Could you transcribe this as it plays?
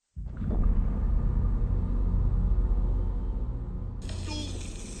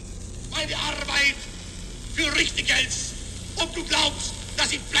eine Arbeit für richtig hältst. Ob du glaubst,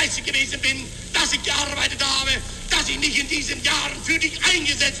 dass ich fleißig gewesen bin, dass ich gearbeitet habe, dass ich mich in diesen Jahren für dich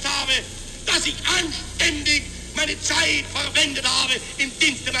eingesetzt habe, dass ich anständig meine Zeit verwendet habe im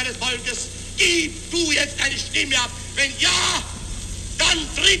Dienste meines Volkes. Gib du jetzt deine Stimme ab. Wenn ja, dann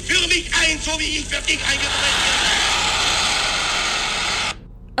tritt für mich ein, so wie ich für dich eingetreten bin.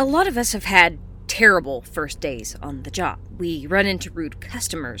 A lot of us have had terrible first days on the job. We run into rude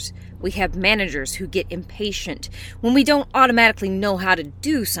customers. We have managers who get impatient when we don't automatically know how to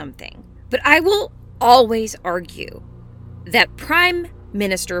do something. But I will always argue that Prime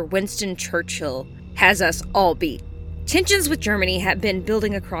Minister Winston Churchill has us all beat. Tensions with Germany have been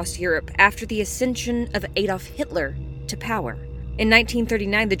building across Europe after the ascension of Adolf Hitler to power. In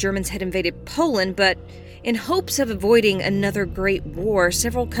 1939, the Germans had invaded Poland, but in hopes of avoiding another great war,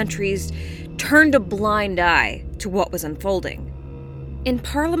 several countries turned a blind eye to what was unfolding. In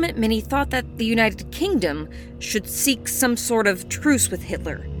Parliament, many thought that the United Kingdom should seek some sort of truce with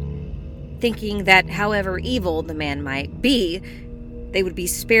Hitler, thinking that however evil the man might be, they would be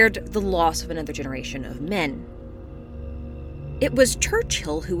spared the loss of another generation of men. It was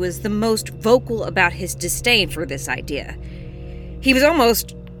Churchill who was the most vocal about his disdain for this idea. He was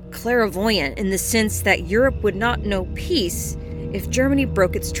almost clairvoyant in the sense that Europe would not know peace if Germany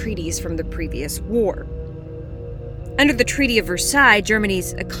broke its treaties from the previous war. Under the Treaty of Versailles,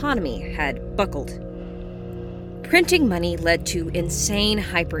 Germany's economy had buckled. Printing money led to insane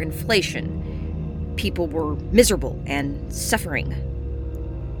hyperinflation. People were miserable and suffering.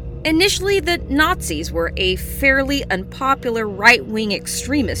 Initially, the Nazis were a fairly unpopular right-wing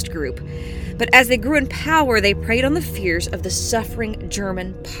extremist group, but as they grew in power, they preyed on the fears of the suffering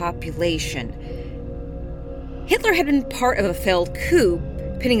German population. Hitler had been part of a failed coup,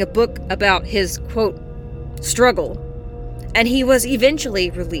 penning a book about his, quote, struggle, and he was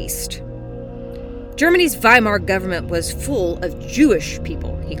eventually released. Germany's Weimar government was full of Jewish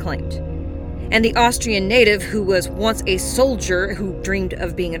people, he claimed. And the Austrian native, who was once a soldier who dreamed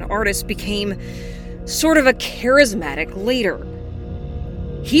of being an artist, became sort of a charismatic leader.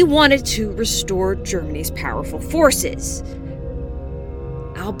 He wanted to restore Germany's powerful forces,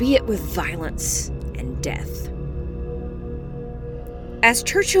 albeit with violence and death. As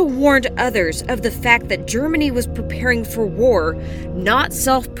Churchill warned others of the fact that Germany was preparing for war, not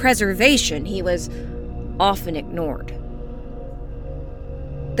self-preservation, he was often ignored.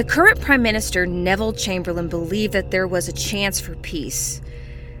 The current Prime Minister, Neville Chamberlain, believed that there was a chance for peace.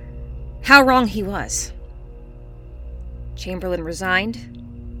 How wrong he was. Chamberlain resigned.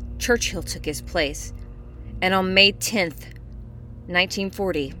 Churchill took his place. And on May 10th,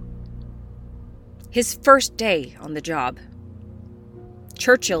 1940, his first day on the job,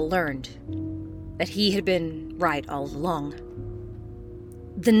 Churchill learned that he had been right all along.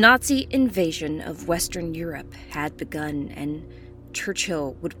 The Nazi invasion of Western Europe had begun, and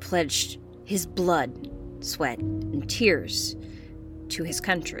Churchill would pledge his blood, sweat, and tears to his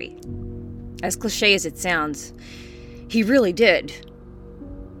country. As cliché as it sounds, he really did.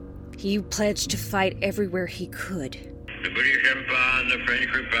 He pledged to fight everywhere he could. The British Empire and the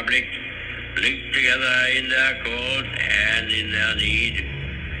French Republic, linked together in their cause and in their need,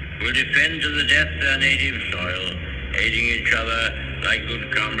 will defend to the death their native soil, aiding each other like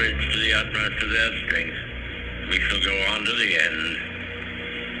good comrades to the utmost of their strength. We shall go on to the end.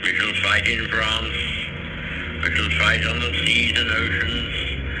 We shall fight in France. We shall fight on the seas and oceans.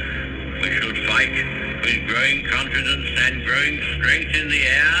 We shall fight with growing confidence and growing strength in the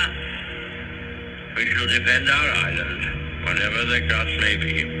air. We shall defend our island, whatever the cost may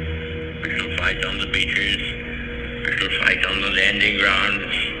be. We shall fight on the beaches. We shall fight on the landing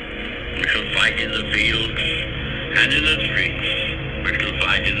grounds. We shall fight in the fields and in the streets. We shall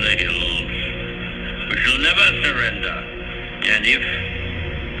fight in the hills. We shall never surrender. And if,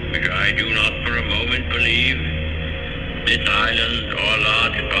 which I do not for a moment believe, this island or a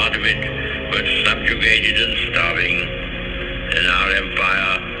large part of it was subjugated and starving, then our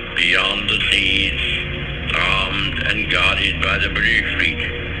empire beyond the seas, armed and guarded by the British fleet,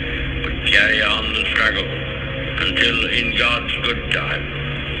 would carry on the struggle until, in God's good time,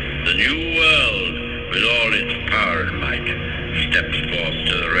 the new world, with all its power and might, steps forth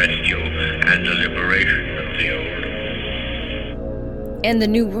to the rescue and the liberation of the old. And the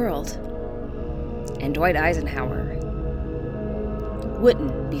New World, and Dwight Eisenhower,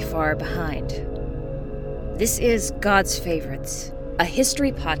 wouldn't be far behind. This is God's Favorites, a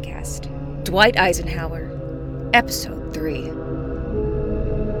history podcast. Dwight Eisenhower, Episode 3.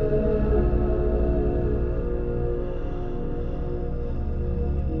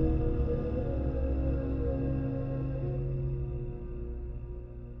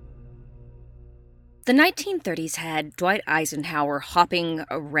 The 1930s had Dwight Eisenhower hopping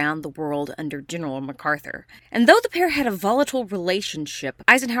around the world under General MacArthur, and though the pair had a volatile relationship,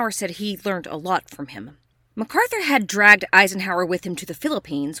 Eisenhower said he learned a lot from him. MacArthur had dragged Eisenhower with him to the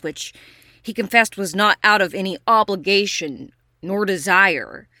Philippines, which he confessed was not out of any obligation nor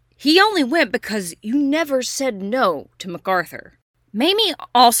desire. He only went because you never said no to MacArthur. Mamie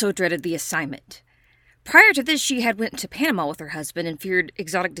also dreaded the assignment. Prior to this, she had went to Panama with her husband and feared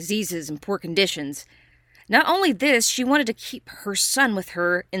exotic diseases and poor conditions. Not only this, she wanted to keep her son with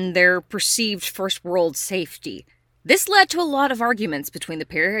her in their perceived first world safety. This led to a lot of arguments between the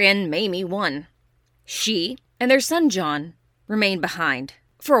pair, and Mamie won. She and their son John remained behind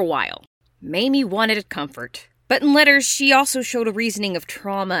for a while. Mamie wanted comfort, but in letters she also showed a reasoning of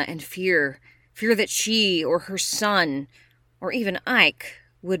trauma and fear that she or her son, or even Ike,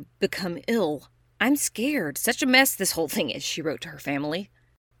 would become ill. "I'm scared. Such a mess this whole thing is," she wrote to her family.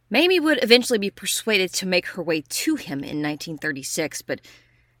 Mamie would eventually be persuaded to make her way to him in 1936, but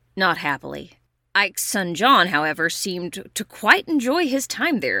not happily. Ike's son John, however, seemed to quite enjoy his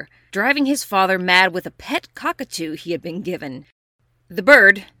time there, driving his father mad with a pet cockatoo he had been given. The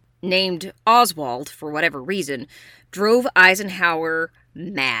bird, named Oswald for whatever reason, drove Eisenhower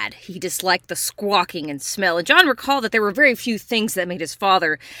mad. He disliked the squawking and smell, and John recalled that there were very few things that made his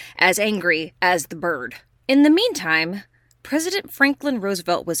father as angry as the bird. In the meantime, President Franklin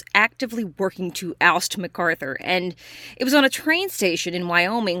Roosevelt was actively working to oust MacArthur, and it was on a train station in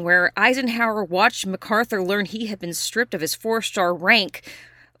Wyoming where Eisenhower watched MacArthur learn he had been stripped of his 4-star rank,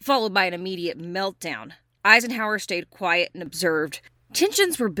 followed by an immediate meltdown. Eisenhower stayed quiet and observed.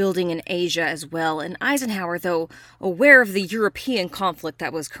 Tensions were building in Asia as well, and Eisenhower, though aware of the European conflict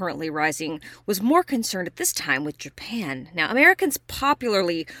that was currently rising, was more concerned at this time with Japan. Now, Americans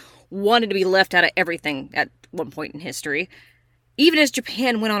popularly wanted to be left out of everything at one point in history, even as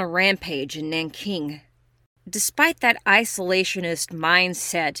Japan went on a rampage in Nanking. Despite that isolationist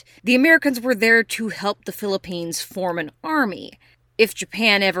mindset, the Americans were there to help the Philippines form an army. If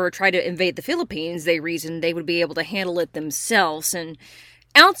Japan ever tried to invade the Philippines, they reasoned they would be able to handle it themselves, an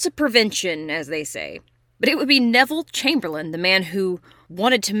ounce of prevention, as they say. But it would be Neville Chamberlain, the man who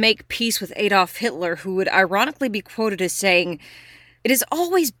wanted to make peace with Adolf Hitler, who would ironically be quoted as saying, "It is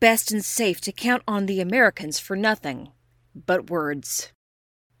always best and safe to count on the Americans for nothing but words."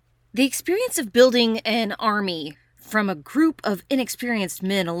 The experience of building an army from a group of inexperienced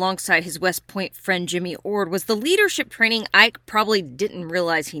men alongside his West Point friend Jimmy Ord was the leadership training Ike probably didn't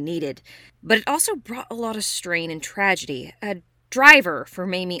realize he needed. But it also brought a lot of strain and tragedy. A driver for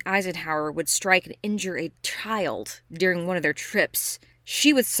Mamie Eisenhower would strike and injure a child during one of their trips.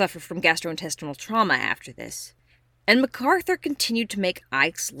 She would suffer from gastrointestinal trauma after this. And MacArthur continued to make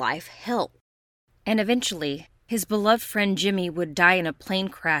Ike's life hell. And eventually, his beloved friend Jimmy would die in a plane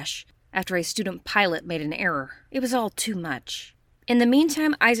crash after a student pilot made an error. It was all too much. In the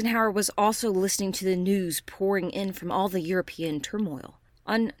meantime, Eisenhower was also listening to the news pouring in from all the European turmoil.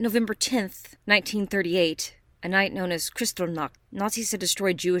 On November 10th, 1938, a night known as Kristallnacht, Nazis had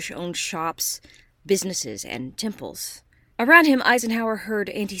destroyed Jewish-owned shops, businesses, and temples. Around him, Eisenhower heard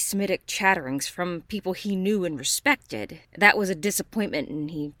anti-Semitic chatterings from people he knew and respected. That was a disappointment,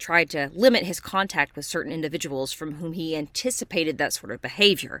 and he tried to limit his contact with certain individuals from whom he anticipated that sort of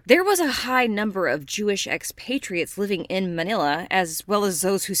behavior. There was a high number of Jewish expatriates living in Manila, as well as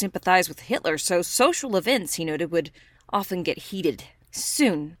those who sympathized with Hitler, so social events, he noted, would often get heated.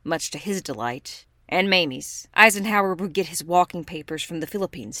 Soon, much to his delight, and Mamie's, Eisenhower would get his walking papers from the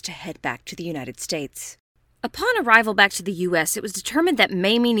Philippines to head back to the United States. Upon arrival back to the U.S., it was determined that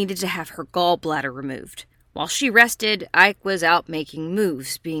Mamie needed to have her gallbladder removed. While she rested, Ike was out making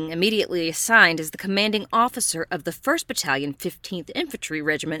moves, being immediately assigned as the commanding officer of the 1st Battalion, 15th Infantry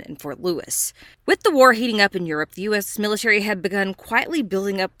Regiment in Fort Lewis. With the war heating up in Europe, the U.S. military had begun quietly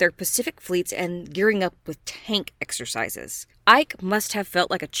building up their Pacific fleets and gearing up with tank exercises. Ike must have felt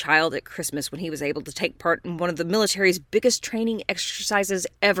like a child at Christmas when he was able to take part in one of the military's biggest training exercises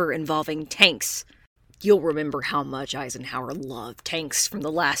ever involving tanks. You'll remember how much Eisenhower loved tanks from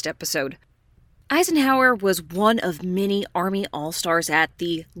the last episode. Eisenhower was one of many Army All-Stars at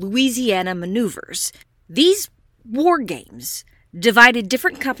the Louisiana Maneuvers. These war games divided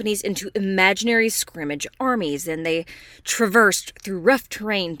different companies into imaginary scrimmage armies, and they traversed through rough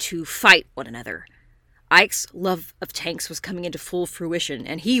terrain to fight one another. Ike's love of tanks was coming into full fruition,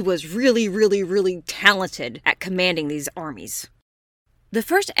 and he was really talented at commanding these armies. The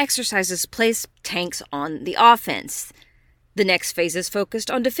first exercises placed tanks on the offense. The next phases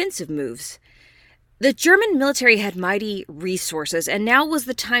focused on defensive moves. The German military had mighty resources, and now was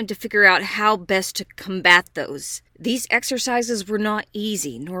the time to figure out how best to combat those. These exercises were not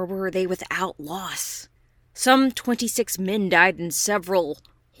easy, nor were they without loss. Some 26 men died in several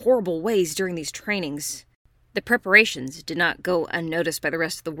horrible ways during these trainings. The preparations did not go unnoticed by the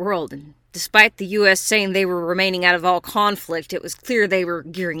rest of the world, and despite the U.S. saying they were remaining out of all conflict, it was clear they were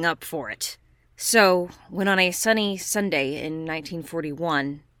gearing up for it. So, when on a sunny Sunday in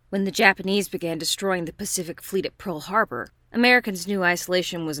 1941, when the Japanese began destroying the Pacific Fleet at Pearl Harbor, Americans knew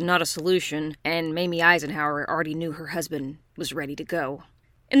isolation was not a solution, and Mamie Eisenhower already knew her husband was ready to go.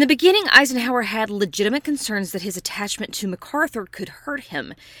 In the beginning, Eisenhower had legitimate concerns that his attachment to MacArthur could hurt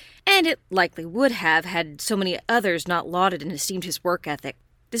him, and it likely would have had so many others not lauded and esteemed his work ethic.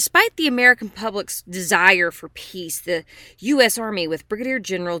 Despite the American public's desire for peace, the U.S. Army, with Brigadier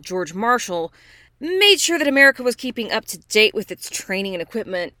General George Marshall, made sure that America was keeping up to date with its training and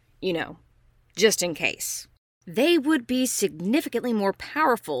equipment, just in case. They would be significantly more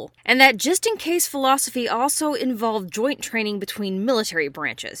powerful, and that just-in-case philosophy also involved joint training between military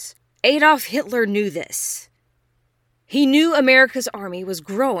branches. Adolf Hitler knew this. He knew America's army was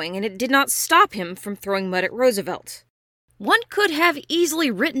growing, and it did not stop him from throwing mud at Roosevelt. One could have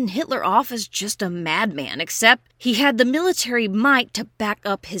easily written Hitler off as just a madman, except he had the military might to back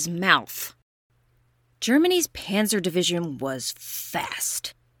up his mouth. Germany's Panzer Division was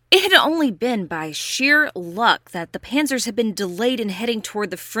fast. It had only been by sheer luck that the panzers had been delayed in heading toward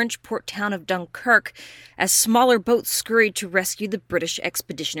the French port town of Dunkirk as smaller boats scurried to rescue the British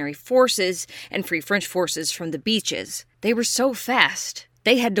expeditionary forces and free French forces from the beaches. They were so fast,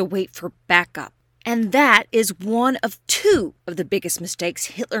 they had to wait for backup. And that is one of two of the biggest mistakes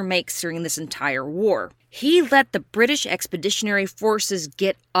Hitler makes during this entire war. He let the British expeditionary forces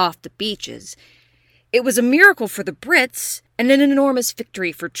get off the beaches. It was a miracle for the Brits, and an enormous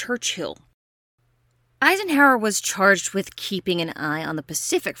victory for Churchill. Eisenhower was charged with keeping an eye on the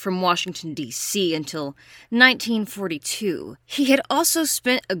Pacific from Washington, D.C. until 1942. He had also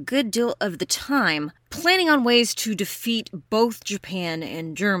spent a good deal of the time planning on ways to defeat both Japan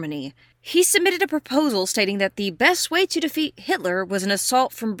and Germany. He submitted a proposal stating that the best way to defeat Hitler was an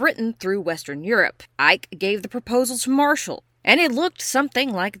assault from Britain through Western Europe. Ike gave the proposal to Marshall, and it looked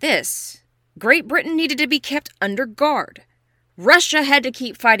something like this. Great Britain needed to be kept under guard. Russia had to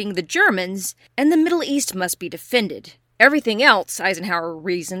keep fighting the Germans, and the Middle East must be defended. Everything else, Eisenhower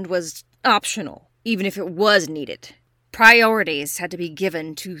reasoned, was optional, even if it was needed. Priorities had to be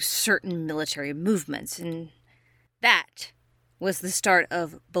given to certain military movements, and that was the start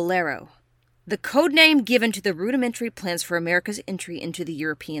of Bolero, the code name given to the rudimentary plans for America's entry into the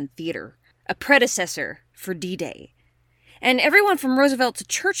European theater, a predecessor for D-Day. And everyone from Roosevelt to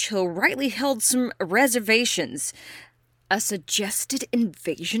Churchill rightly held some reservations. A suggested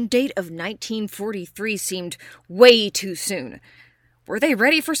invasion date of 1943 seemed way too soon. Were they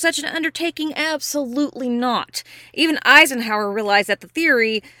ready for such an undertaking? Absolutely not. Even Eisenhower realized that the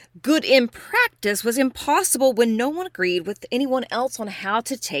theory, good in practice, was impossible when no one agreed with anyone else on how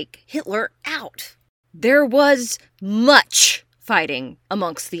to take Hitler out. There was much fighting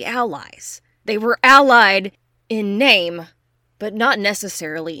amongst the Allies. They were allied in name, but not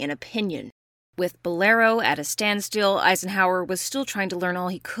necessarily in opinion. With Bolero at a standstill, Eisenhower was still trying to learn all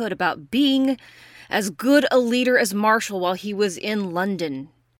he could about being as good a leader as Marshall while he was in London.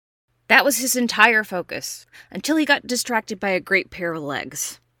 That was his entire focus, until he got distracted by a great pair of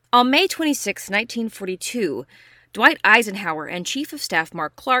legs. On May 26, 1942, Dwight Eisenhower and Chief of Staff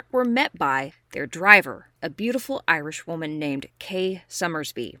Mark Clark were met by their driver, a beautiful Irish woman named Kay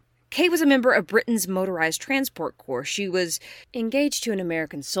Summersby. Kay was a member of Britain's Motorized Transport Corps. She was engaged to an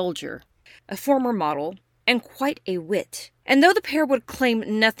American soldier, a former model, and quite a wit. And though the pair would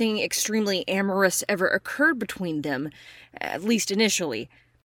claim nothing extremely amorous ever occurred between them, at least initially,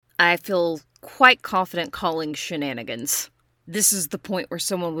 I feel quite confident calling shenanigans. This is the point where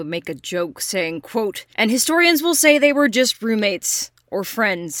someone would make a joke saying, quote, "and historians will say they were just roommates or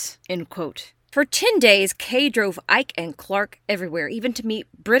friends," end quote. For 10 days, Kay drove Ike and Clark everywhere, even to meet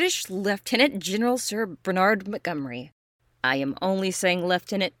British Lieutenant General Sir Bernard Montgomery. I am only saying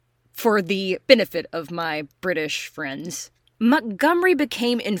lieutenant for the benefit of my British friends. Montgomery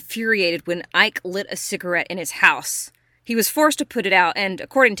became infuriated when Ike lit a cigarette in his house. He was forced to put it out, and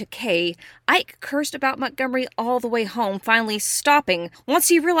according to Kay, Ike cursed about Montgomery all the way home, finally stopping once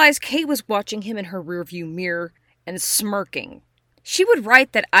he realized Kay was watching him in her rearview mirror and smirking. She would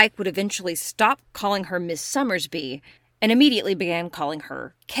write that Ike would eventually stop calling her Miss Summersby and immediately began calling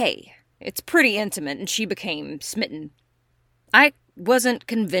her Kay. It's pretty intimate, and she became smitten. Ike wasn't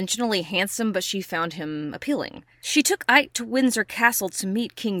conventionally handsome, but she found him appealing. She took Ike to Windsor Castle to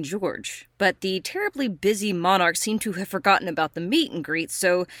meet King George, but the terribly busy monarch seemed to have forgotten about the meet and greet,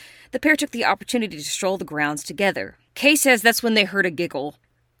 so the pair took the opportunity to stroll the grounds together. Kay says that's when they heard a giggle.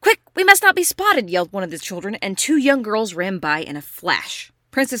 "Quick, we must not be spotted," yelled one of the children, and 2 young girls ran by in a flash.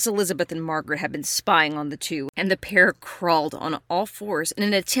 Princess Elizabeth and Margaret had been spying on the two, and the pair crawled on all fours in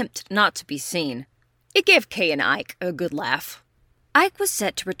an attempt not to be seen. It gave Kay and Ike a good laugh. Ike was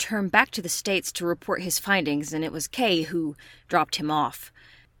set to return back to the States to report his findings, and it was Kay who dropped him off.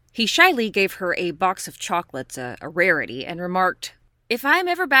 He shyly gave her a box of chocolates, a rarity, and remarked, "If I'm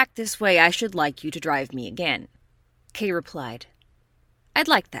ever back this way, I should like you to drive me again." Kay replied, "I'd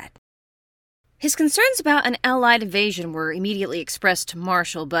like that." His concerns about an Allied invasion were immediately expressed to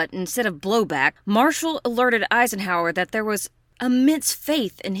Marshall, but instead of blowback, Marshall alerted Eisenhower that there was immense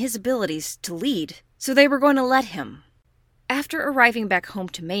faith in his abilities to lead, so they were going to let him. After arriving back home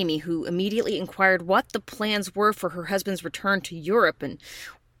to Mamie, who immediately inquired what the plans were for her husband's return to Europe and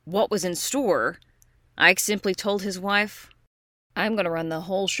what was in store, Ike simply told his wife, "I'm going to run the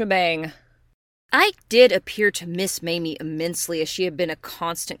whole shebang." Ike did appear to miss Mamie immensely, as she had been a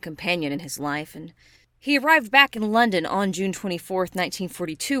constant companion in his life, and he arrived back in London on June 24th,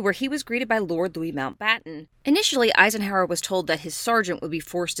 1942, where he was greeted by Lord Louis Mountbatten. Initially, Eisenhower was told that his sergeant would be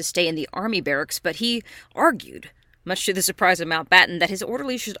forced to stay in the army barracks, but he argued, much to the surprise of Mountbatten, that his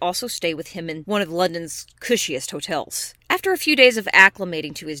orderly should also stay with him in one of London's cushiest hotels. After a few days of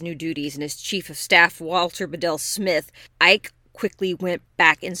acclimating to his new duties and his chief of staff, Walter Bedell Smith, Ike quickly went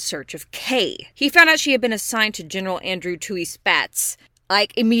back in search of Kay. He found out she had been assigned to General Andrew Toohey Spatz.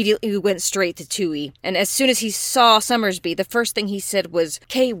 Ike immediately went straight to Toohey, and as soon as he saw Summersby, the first thing he said was,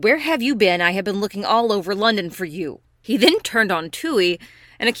 "Kay, where have you been? I have been looking all over London for you." He then turned on Toohey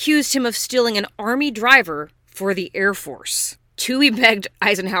and accused him of stealing an army driver for the Air Force. Toohey begged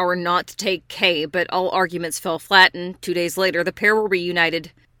Eisenhower not to take Kay, but all arguments fell flat, and 2 days later the pair were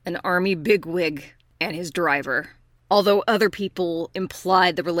reunited, an army bigwig and his driver. Although other people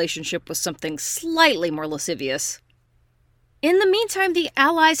implied the relationship was something slightly more lascivious. In the meantime, the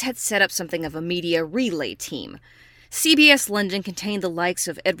Allies had set up something of a media relay team. CBS London contained the likes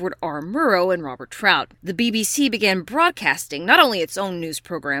of Edward R. Murrow and Robert Trout. The BBC began broadcasting not only its own news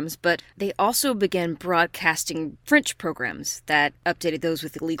programs, but they also began broadcasting French programs that updated those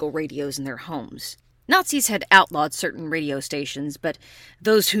with illegal radios in their homes. Nazis had outlawed certain radio stations, but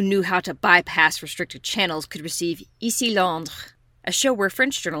those who knew how to bypass restricted channels could receive Ici Londres, a show where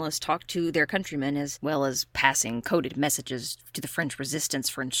French journalists talked to their countrymen as well as passing coded messages to the French resistance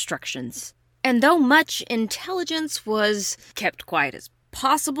for instructions. And though much intelligence was kept quiet as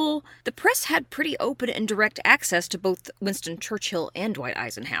possible, the press had pretty open and direct access to both Winston Churchill and Dwight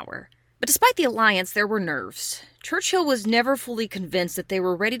Eisenhower. But despite the alliance, there were nerves. Churchill was never fully convinced that they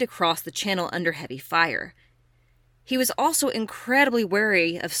were ready to cross the channel under heavy fire. He was also incredibly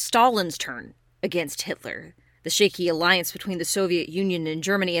wary of Stalin's turn against Hitler. The shaky alliance between the Soviet Union and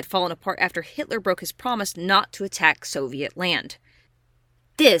Germany had fallen apart after Hitler broke his promise not to attack Soviet land.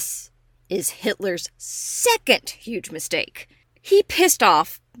 This is Hitler's second huge mistake. He pissed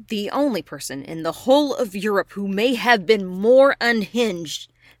off the only person in the whole of Europe who may have been more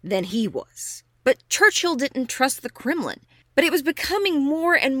unhinged than he was. But Churchill didn't trust the Kremlin. But it was becoming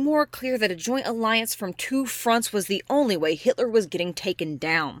more and more clear that a joint alliance from 2 fronts was the only way Hitler was getting taken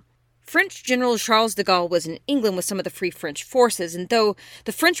down. French General Charles de Gaulle was in England with some of the Free French forces, and though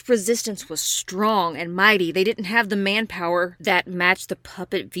the French resistance was strong and mighty, they didn't have the manpower that matched the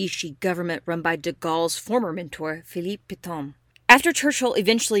puppet Vichy government run by de Gaulle's former mentor, Philippe Pétain. After Churchill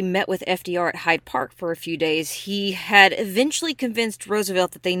eventually met with FDR at Hyde Park for a few days, he had eventually convinced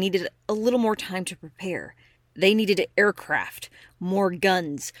Roosevelt that they needed a little more time to prepare. They needed aircraft, more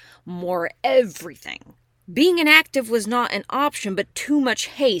guns, more everything. Being inactive was not an option, but too much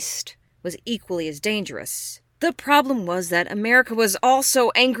haste was equally as dangerous. The problem was that America was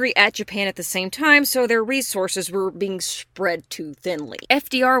also angry at Japan at the same time, so their resources were being spread too thinly.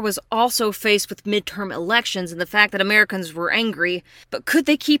 FDR was also faced with midterm elections and the fact that Americans were angry, but could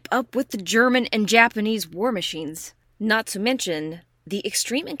they keep up with the German and Japanese war machines? Not to mention the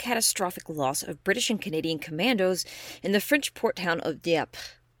extreme and catastrophic loss of British and Canadian commandos in the French port town of Dieppe.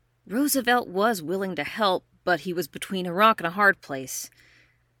 Roosevelt was willing to help, but he was between a rock and a hard place.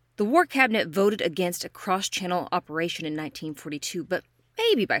 The War Cabinet voted against a cross-channel operation in 1942, but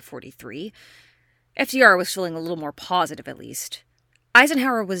maybe by 43. FDR was feeling a little more positive, at least.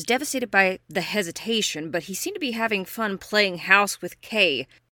 Eisenhower was devastated by the hesitation, but he seemed to be having fun playing house with Kay.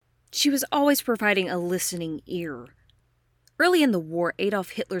 She was always providing a listening ear. Early in the war,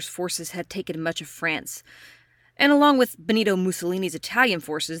 Adolf Hitler's forces had taken much of France, And along with Benito Mussolini's Italian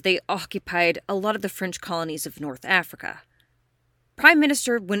forces, they occupied a lot of the French colonies of North Africa. Prime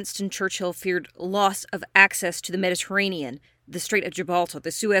Minister Winston Churchill feared loss of access to the Mediterranean, the Strait of Gibraltar,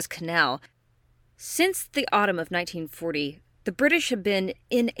 the Suez Canal. Since the autumn of 1940, the British had been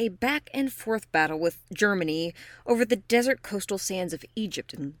in a back-and-forth battle with Germany over the desert coastal sands of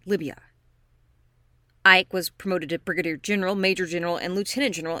Egypt and Libya. Ike was promoted to Brigadier General, Major General, and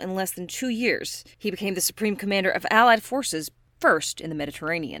Lieutenant General in less than 2 years. He became the Supreme Commander of Allied forces, first in the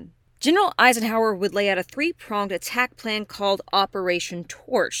Mediterranean. General Eisenhower would lay out a 3-pronged attack plan called Operation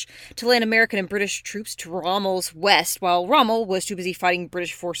Torch to land American and British troops to Rommel's west, while Rommel was too busy fighting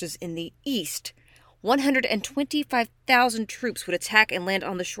British forces in the east. 125,000 troops would attack and land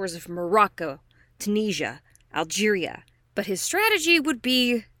on the shores of Morocco, Tunisia, Algeria. But his strategy would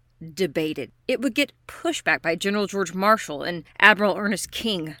be debated. It would get pushback by General George Marshall and Admiral Ernest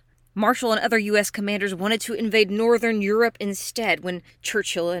King. Marshall and other U.S. commanders wanted to invade northern Europe instead. When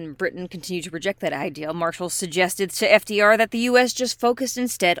Churchill and Britain continued to reject that idea, Marshall suggested to FDR that the U.S. just focused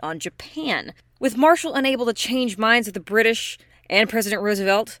instead on Japan. With Marshall unable to change minds of the British and President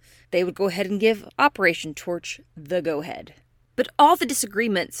Roosevelt, they would go ahead and give Operation Torch the go-ahead. But all the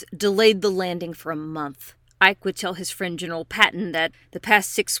disagreements delayed the landing for a month. Ike would tell his friend General Patton that the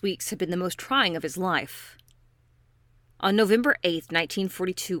past 6 weeks had been the most trying of his life. On November 8,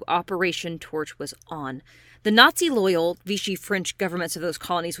 1942, Operation Torch was on. The Nazi-loyal Vichy French governments of those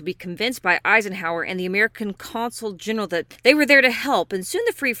colonies would be convinced by Eisenhower and the American Consul General that they were there to help, and soon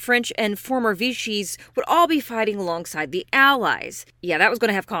the Free French and former Vichys would all be fighting alongside the Allies. Yeah, that was going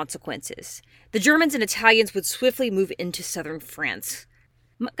to have consequences. The Germans and Italians would swiftly move into southern France.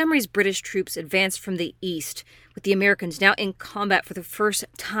 Montgomery's British troops advanced from the east, with the Americans now in combat for the first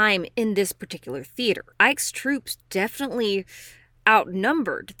time in this particular theater. Ike's troops definitely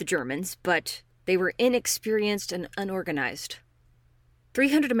outnumbered the Germans, but they were inexperienced and unorganized.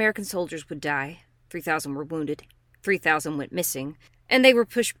 300 American soldiers would die, 3,000 were wounded, 3,000 went missing, and they were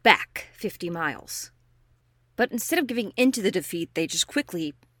pushed back 50 miles. But instead of giving in to the defeat, they just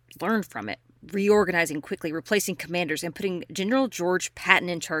quickly learned from it, reorganizing quickly, replacing commanders, and putting General George Patton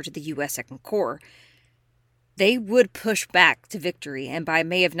in charge of the U.S. Second Corps. They would push back to victory, and by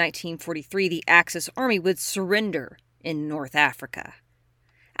May of 1943, the Axis Army would surrender in North Africa.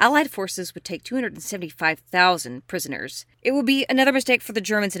 Allied forces would take 275,000 prisoners. It would be another mistake for the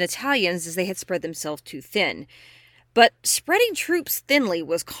Germans and Italians, as they had spread themselves too thin. But spreading troops thinly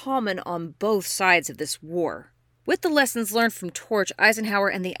was common on both sides of this war. With the lessons learned from Torch, Eisenhower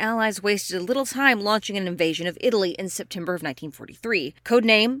and the Allies wasted a little time launching an invasion of Italy in September of 1943,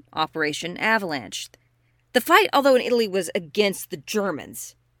 codename Operation Avalanche. The fight, although in Italy, was against the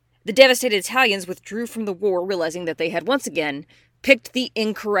Germans. The devastated Italians withdrew from the war, realizing that they had once again picked the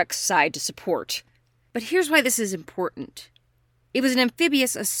incorrect side to support. But here's why this is important. It was an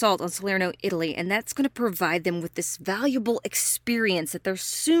amphibious assault on Salerno, Italy, and that's going to provide them with this valuable experience that they're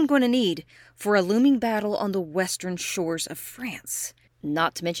soon going to need for a looming battle on the western shores of France.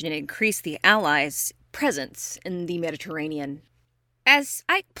 Not to mention it increased the Allies' presence in the Mediterranean. As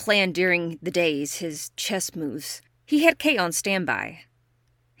Ike planned during the days his chess moves, he had Kay on standby.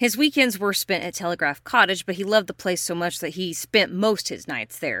 His weekends were spent at Telegraph Cottage, but he loved the place so much that he spent most his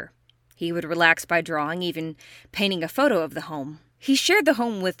nights there. He would relax by drawing, even painting a photo of the home. He shared the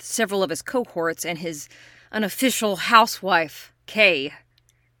home with several of his cohorts and his unofficial housewife, Kay.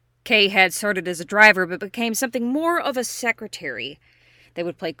 Kay had started as a driver, but became something more of a secretary. They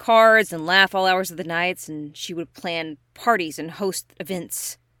would play cards and laugh all hours of the nights, and she would plan parties and host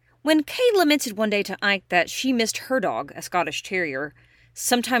events. When Kay lamented one day to Ike that she missed her dog, a Scottish Terrier,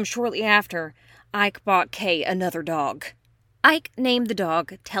 sometime shortly after, Ike bought Kay another dog. Ike named the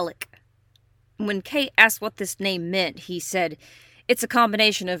dog Telek. When Kay asked what this name meant, he said, "It's a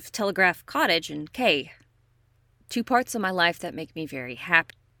combination of Telegraph Cottage and Kay. 2 parts of my life that make me very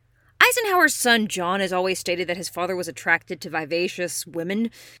happy." Eisenhower's son John has always stated that his father was attracted to vivacious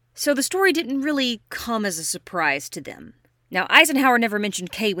women, so the story didn't really come as a surprise to them. Now, Eisenhower never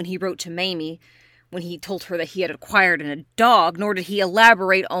mentioned Kay when he wrote to Mamie, when he told her that he had acquired a dog, nor did he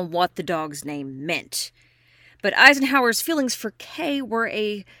elaborate on what the dog's name meant. But Eisenhower's feelings for Kay were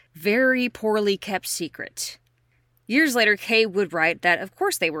a very poorly kept secret. Years later, Kay would write that of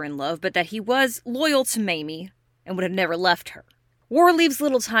course they were in love, but that he was loyal to Mamie and would have never left her. War leaves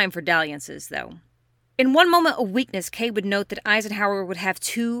little time for dalliances, though. In one moment of weakness, Kay would note that Eisenhower would have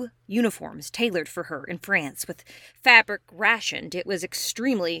 2 uniforms tailored for her in France, with fabric rationed. It was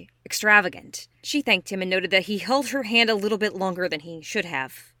extremely extravagant. She thanked him and noted that he held her hand a little bit longer than he should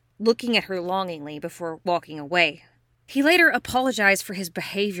have, looking at her longingly before walking away. He later apologized for his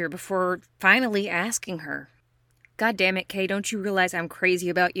behavior before finally asking her, God damn it, Kay, don't you realize I'm crazy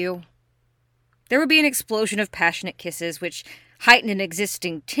about you? There would be an explosion of passionate kisses, which heightened an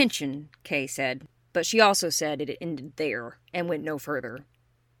existing tension, Kay said. But she also said it ended there, and went no further.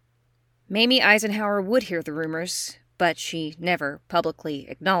 Mamie Eisenhower would hear the rumors, but she never publicly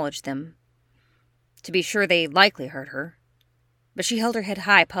acknowledged them. To be sure, they likely hurt her. But she held her head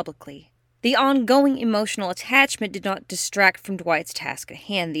high publicly. The ongoing emotional attachment did not distract from Dwight's task at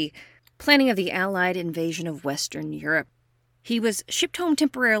hand, the planning of the Allied invasion of Western Europe. He was shipped home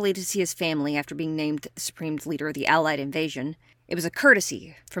temporarily to see his family after being named the supreme leader of the Allied invasion. It was a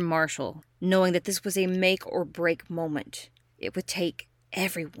courtesy from Marshall, knowing that this was a make-or-break moment. It would take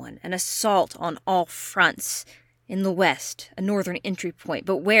everyone, an assault on all fronts. In the west, a northern entry point,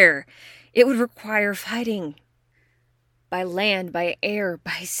 but where? It would require fighting. By land, by air,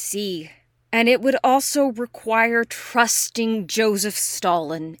 by sea. And it would also require trusting Joseph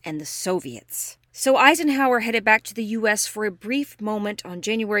Stalin and the Soviets. So Eisenhower headed back to the U.S. for a brief moment on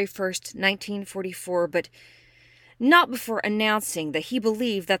January 1st, 1944, but not before announcing that he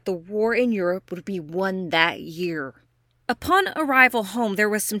believed that the war in Europe would be won that year. Upon arrival home, there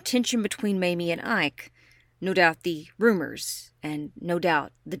was some tension between Mamie and Ike. No doubt the rumors, and no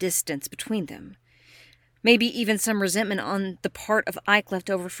doubt the distance between them. Maybe even some resentment on the part of Ike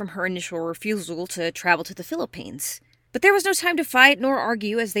left over from her initial refusal to travel to the Philippines. But there was no time to fight nor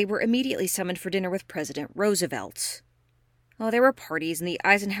argue, as they were immediately summoned for dinner with President Roosevelt. Oh, there were parties, and the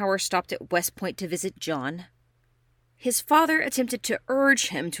Eisenhower stopped at West Point to visit John. His father attempted to urge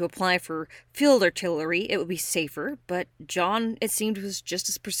him to apply for field artillery. It would be safer, but John, it seemed, was just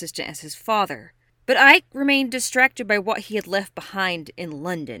as persistent as his father. But Ike remained distracted by what he had left behind in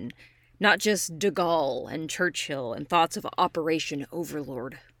London, not just de Gaulle and Churchill and thoughts of Operation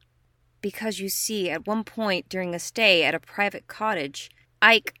Overlord. Because, you see, at one point during a stay at a private cottage,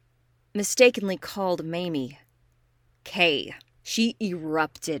 Ike mistakenly called Mamie Kay. She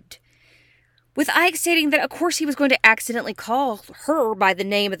erupted, with Ike stating that of course he was going to accidentally call her by the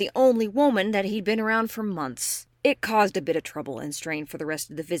name of the only woman that he'd been around for months. It caused a bit of trouble and strain for the rest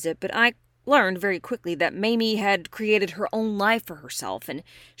of the visit, but Ike learned very quickly that Mamie had created her own life for herself, and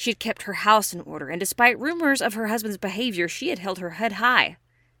she'd kept her house in order, and despite rumors of her husband's behavior, she had held her head high.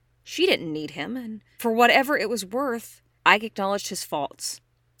 She didn't need him, and for whatever it was worth, Ike acknowledged his faults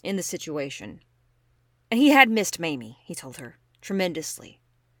in the situation. And he had missed Mamie, he told her, tremendously.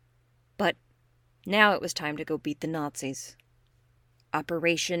 But now it was time to go beat the Nazis.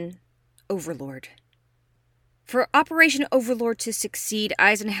 Operation Overlord. For Operation Overlord to succeed,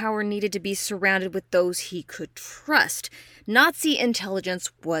 Eisenhower needed to be surrounded with those he could trust. Nazi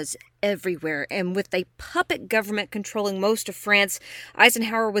intelligence was everywhere, and with a puppet government controlling most of France,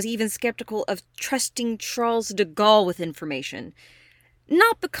 Eisenhower was even skeptical of trusting Charles de Gaulle with information.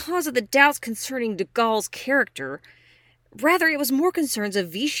 Not because of the doubts concerning de Gaulle's character. Rather, it was more concerns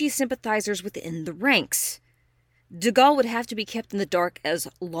of Vichy sympathizers within the ranks. De Gaulle would have to be kept in the dark as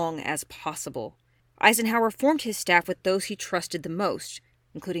long as possible. Eisenhower formed his staff with those he trusted the most,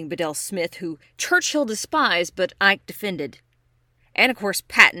 including Bedell Smith, who Churchill despised but Ike defended. And, of course,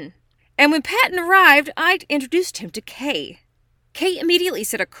 Patton. And when Patton arrived, Ike introduced him to Kay. Kay immediately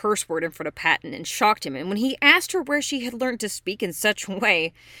said a curse word in front of Patton and shocked him, and when he asked her where she had learned to speak in such a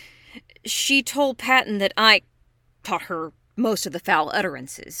way, she told Patton that Ike taught her most of the foul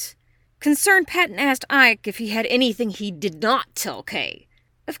utterances. Concerned, Patton asked Ike if he had anything he did not tell Kay.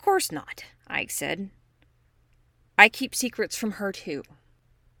 Of course not, Ike said. I keep secrets from her, too.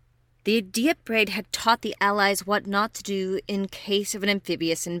 The Dieppe raid had taught the Allies what not to do in case of an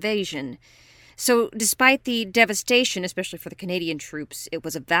amphibious invasion. So, despite the devastation, especially for the Canadian troops, it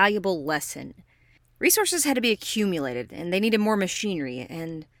was a valuable lesson. Resources had to be accumulated, and they needed more machinery,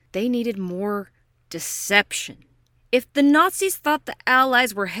 and they needed more deception. If the Nazis thought the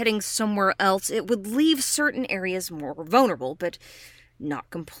Allies were heading somewhere else, it would leave certain areas more vulnerable, but not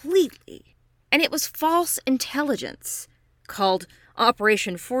completely. And it was false intelligence, called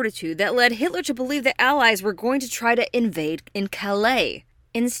Operation Fortitude, that led Hitler to believe the Allies were going to try to invade in Calais.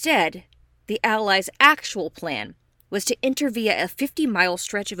 Instead, the Allies' actual plan was to enter via a 50-mile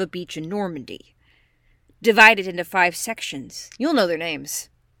stretch of a beach in Normandy, divided into 5 sections. You'll know their names: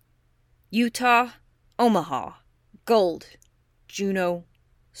 Utah, Omaha, Gold, Juno,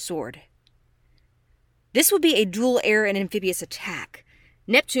 Sword. This would be a dual air and amphibious attack.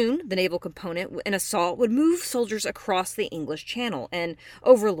 Neptune, the naval component, an assault, would move soldiers across the English Channel, and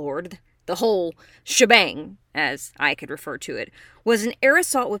Overlord, the whole shebang, as I could refer to it, was an air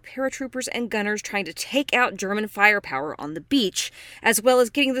assault with paratroopers and gunners trying to take out German firepower on the beach, as well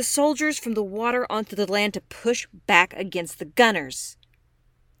as getting the soldiers from the water onto the land to push back against the gunners.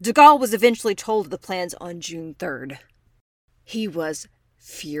 De Gaulle was eventually told of the plans on June 3rd. He was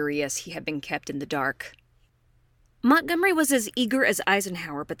furious he had been kept in the dark. Montgomery was as eager as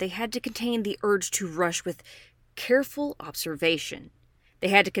Eisenhower, but they had to contain the urge to rush with careful observation. They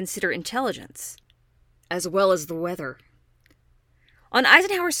had to consider intelligence, as well as the weather. On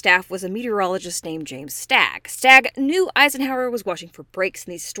Eisenhower's staff was a meteorologist named James Stagg. Stagg knew Eisenhower was watching for breaks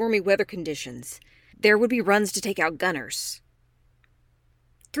in these stormy weather conditions. There would be runs to take out gunners.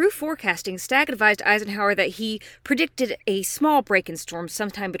 Through forecasting, Stagg advised Eisenhower that he predicted a small break in storm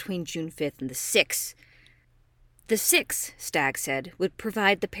sometime between June 5th and the 6th. The 6th, Stagg said, would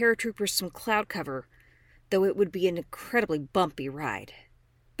provide the paratroopers some cloud cover, though it would be an incredibly bumpy ride.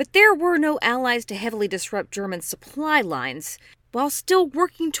 But there were no allies to heavily disrupt German supply lines. While still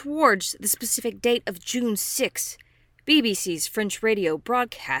working towards the specific date of June 6th, BBC's French radio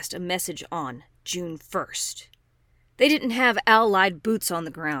broadcast a message on June 1st. They didn't have Allied boots on the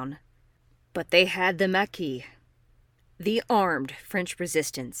ground, but they had the Maquis, the armed French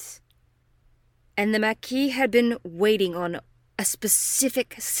resistance. And the Maquis had been waiting on a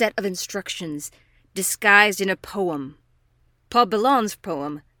specific set of instructions disguised in a poem. Paul Belon's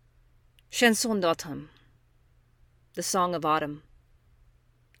poem, Chanson d'automne, the Song of Autumn.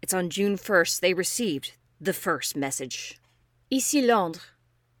 It's on June 1st they received the first message. Ici Londres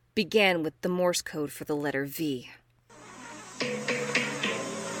began with the Morse code for the letter V.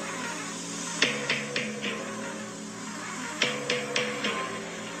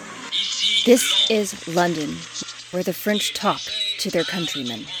 This is London, where the French talk to their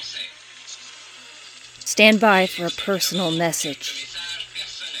countrymen. Stand by for a personal message.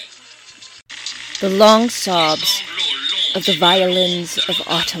 The long sobs of the violins of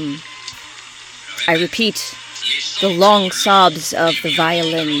autumn. I repeat, the long sobs of the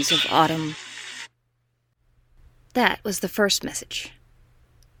violins of autumn. That was the first message.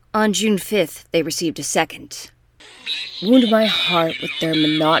 On June 5th, they received a second. Wound my heart with their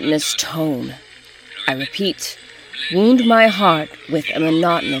monotonous tone. I repeat, wound my heart with a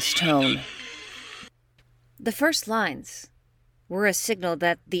monotonous tone. The first lines were a signal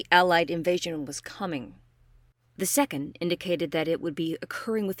that the Allied invasion was coming. The second indicated that it would be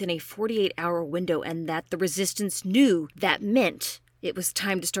occurring within a 48-hour window and that the resistance knew that meant it was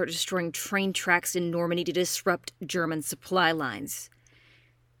time to start destroying train tracks in Normandy to disrupt German supply lines.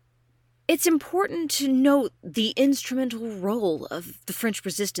 It's important to note the instrumental role of the French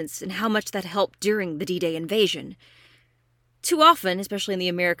resistance and how much that helped during the D-Day invasion. Too often, especially in the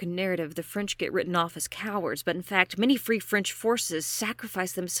American narrative, the French get written off as cowards, but in fact, many Free French forces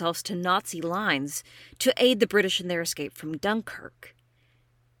sacrificed themselves to Nazi lines to aid the British in their escape from Dunkirk.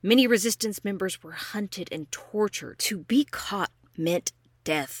 Many resistance members were hunted and tortured. To be caught meant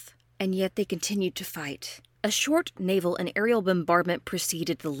death, and yet they continued to fight. A short naval and aerial bombardment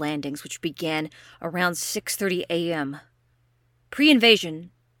preceded the landings, which began around 6:30 a.m.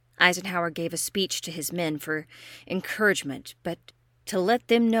 Pre-invasion, Eisenhower gave a speech to his men for encouragement, but to let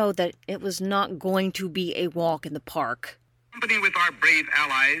them know that it was not going to be a walk in the park. Company with our brave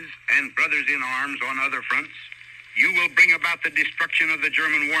allies and brothers in arms on other fronts, you will bring about the destruction of the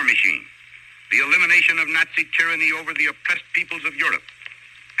German war machine, the elimination of Nazi tyranny over the oppressed peoples of Europe,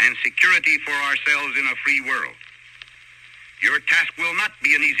 and security for ourselves in a free world. Your task will not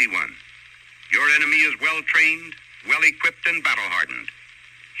be an easy one. Your enemy is well-trained, well-equipped, and battle-hardened.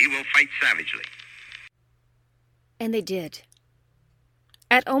 He will fight savagely. And they did.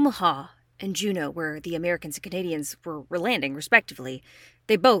 At Omaha and Juneau, where the Americans and Canadians were landing, respectively,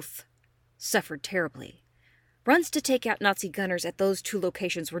 they both suffered terribly. Runs to take out Nazi gunners at those two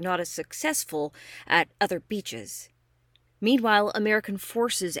locations were not as successful at other beaches. Meanwhile, American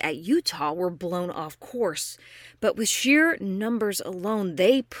forces at Utah were blown off course, but with sheer numbers alone,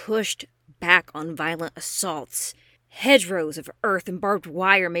 they pushed back on violent assaults. Hedgerows of earth and barbed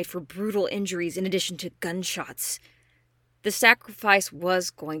wire made for brutal injuries in addition to gunshots. The sacrifice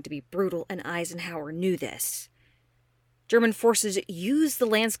was going to be brutal, and Eisenhower knew this. German forces used the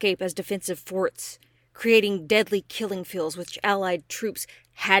landscape as defensive forts, creating deadly killing fields which Allied troops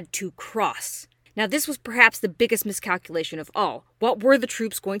had to cross. Now, this was perhaps the biggest miscalculation of all. What were the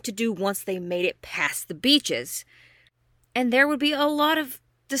troops going to do once they made it past the beaches? And there would be a lot of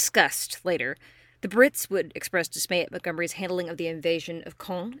disgust later. The Brits would express dismay at Montgomery's handling of the invasion of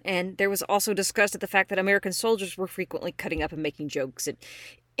Caen, and there was also disgust at the fact that American soldiers were frequently cutting up and making jokes at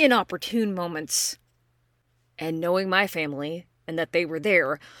inopportune moments. And knowing my family, and that they were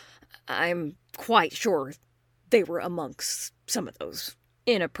there, I'm quite sure they were amongst some of those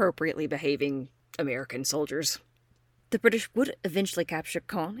inappropriately behaving American soldiers. The British would eventually capture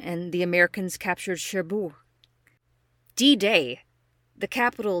Caen, and the Americans captured Cherbourg. D-Day The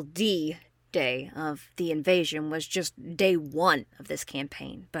capital D day of the invasion was just day one of this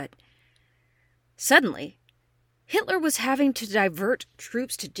campaign, but suddenly, Hitler was having to divert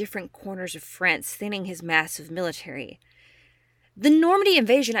troops to different corners of France, thinning his massive military. The Normandy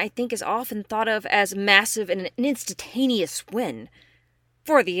invasion, I think, is often thought of as massive and an instantaneous win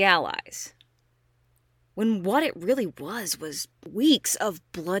for the Allies, when what it really was weeks of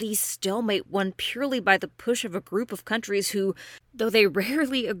bloody stalemate won purely by the push of a group of countries who, though they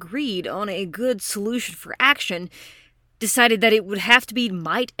rarely agreed on a good solution for action, decided that it would have to be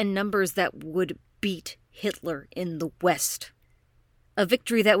might and numbers that would beat Hitler in the West. A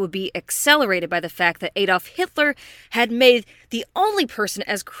victory that would be accelerated by the fact that Adolf Hitler had made the only person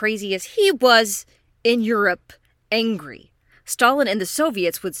as crazy as he was in Europe angry. Stalin and the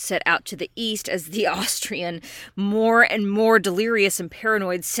Soviets would set out to the east as the Austrian, more and more delirious and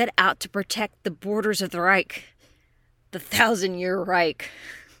paranoid, set out to protect the borders of the Reich. The 1,000-year Reich.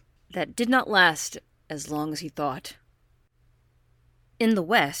 That did not last as long as he thought. In the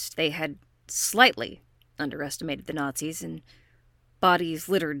West, they had slightly underestimated the Nazis, and bodies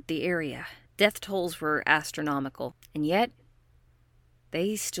littered the area. Death tolls were astronomical, and yet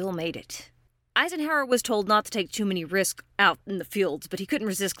they still made it. Eisenhower was told not to take too many risks out in the fields, but he couldn't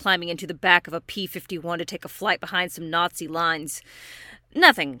resist climbing into the back of a P-51 to take a flight behind some Nazi lines.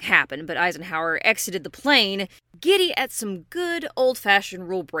 Nothing happened, but Eisenhower exited the plane, giddy at some good old-fashioned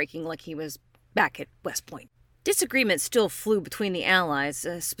rule-breaking like he was back at West Point. Disagreements still flew between the Allies,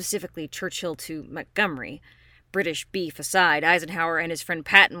 specifically Churchill to Montgomery. British beef aside, Eisenhower and his friend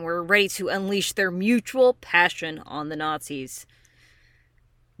Patton were ready to unleash their mutual passion on the Nazis.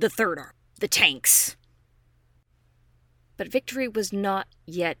 The Third Army. The tanks. But victory was not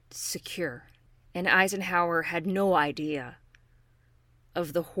yet secure, and Eisenhower had no idea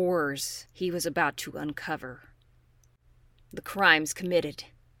of the horrors he was about to uncover. The crimes committed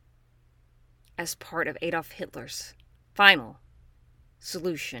as part of Adolf Hitler's final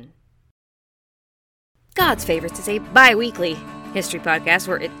solution. God's Favorites is a bi-weekly history podcast,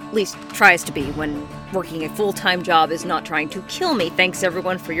 or at least tries to be when working a full-time job is not trying to kill me. Thanks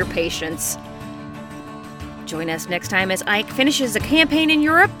everyone for your patience. Join us next time as Ike finishes a campaign in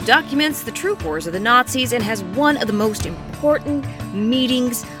Europe, documents the true horrors of the Nazis, and has one of the most important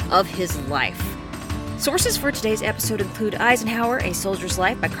meetings of his life. Sources for today's episode include Eisenhower, A Soldier's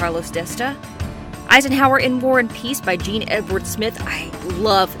Life by Carlos Desta, Eisenhower in War and Peace by Gene Edward Smith. I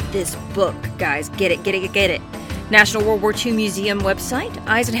love this book, guys. Get it. National World War II Museum website,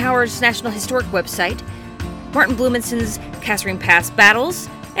 Eisenhower's National Historic website, Martin Blumenson's Kasserine Pass Battles,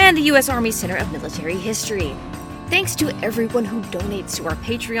 and the U.S. Army Center of Military History. Thanks to everyone who donates to our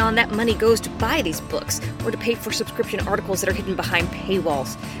Patreon. That money goes to buy these books or to pay for subscription articles that are hidden behind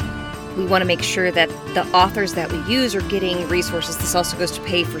paywalls. We want to make sure that the authors that we use are getting resources. This also goes to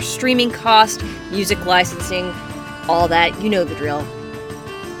pay for streaming costs, music licensing, all that. You know the drill.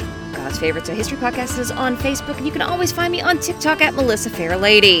 God's Favorites, a history podcast, is on Facebook, and you can always find me on TikTok at Melissa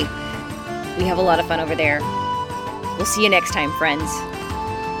Fairlady. We have a lot of fun over there. We'll see you next time, friends.